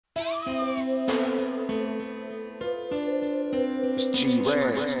It's G.I.P.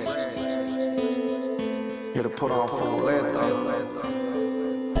 Here to put on full leather.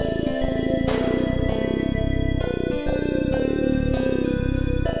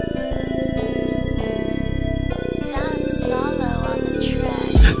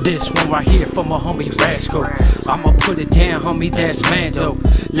 This one right here for my homie Rascal. I'ma put it down, homie, that's Mando.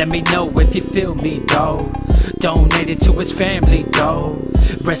 Let me know if you feel me, dawg. Donate it to his family, dawg.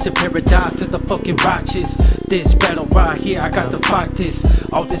 Rest in paradise to the fucking righteous. This battle right here, I got to fight this.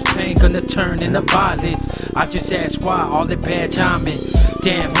 All this pain gonna turn into violence. I just ask why, all the bad timing.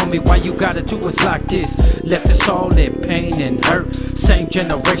 Damn, homie, why you gotta do us like this? Left us all in pain and hurt. Same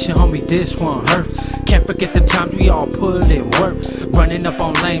generation, homie, this one hurts. Can't forget the times we all put in work. Running up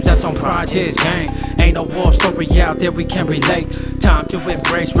on lames, that's on Project Gang. Ain't no war story out there we can relate. Time to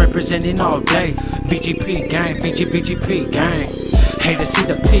embrace, representing all day. VGP gang, VGP gang. Hate to see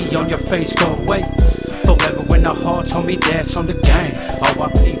the P on your face go away. Forever when the hearts, homie, that's on the game.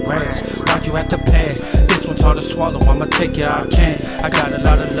 R.I.P. Raz, why'd you have to pass? This one's hard to swallow, I'ma take it how I can. I got a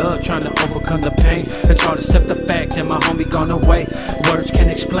lot of love trying to overcome the pain. It's hard to accept the fact that my homie gone away. Words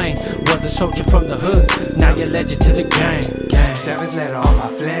can't explain, was a soldier from the hood. Now you're legend to the game. Seventh letter on my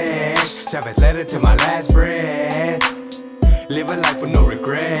flesh, seventh letter to my last breath. Live a life with no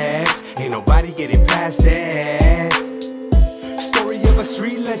regrets, ain't nobody getting past that. Story of a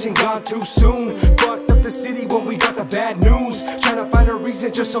street legend gone too soon. Fucked up the city when we got the bad news. Trying to find a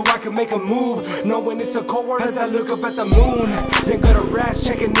reason just so I can make a move. Knowing it's a cold world as I look up at the moon. Then got a rash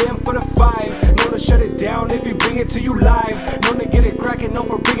checking in for the 5. Known to shut it down if you bring it to you live. Known to get it cracking, known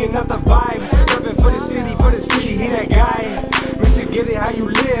for bringing up the vibe. Rapping for the city, he that guy. Miss to get it how you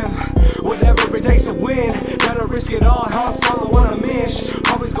live. Whatever it takes to win. Gotta risk it all, how solo on a mish.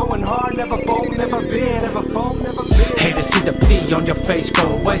 Always going hard, never fold, never been. Never fold, never been. Hate to see the P on your face go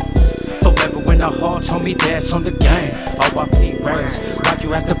away. Forever when the hearts, homie, that's on the game. R.I.P. Raz, why'd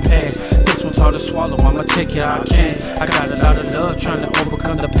you have to pass? This one's hard to swallow, I'ma take it how I can. I got a lot of love trying to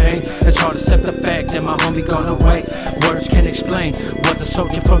overcome the pain. It's hard to accept the fact that my homie gone away. Words can't explain, was a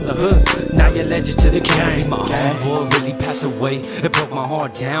soldier from the hood. Now you're legend to the game. My homeboy really passed away. It broke my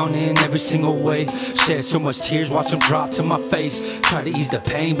heart down in every single way. Shed so much tears, watch them drop to my face. Try to ease the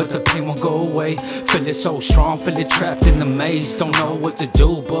pain, but the pain won't go away. Feel it so strong, feel it trapped in the maze. Don't know what to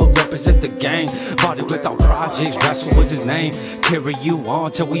do, but represent the gang. Body without projects, Rascal was his name. Carry you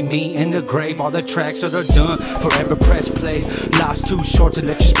on till we meet in the grave. All the tracks that are done, forever press play. Life's too short to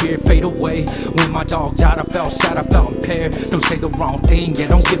let your spirit fade away. When my dog died, I felt sad, I felt impaired. Don't say the wrong thing, yeah,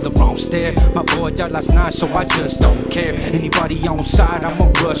 don't give the wrong stare. My boy died last night, so I just don't care. Anybody on side,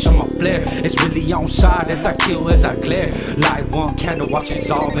 I'ma rush, I'ma flare. It's really on side as I kill, as I glare. Light one candle, watch it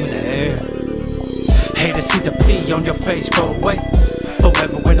dissolve in the air. Hate to see the P on your face go away.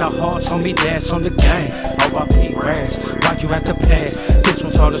 Forever when the hearts, homie, that's on the game. R.I.P. Raz, why'd you have to pass? This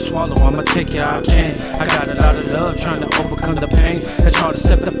one's hard to swallow, I'ma take it how I can. I got a lot of love trying to overcome the pain. It's hard to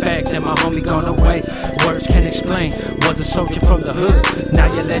accept the fact that my homie gone away. Words can't explain, was a soldier from the hood.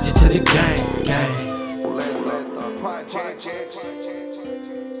 Now you're legend to the game. Project.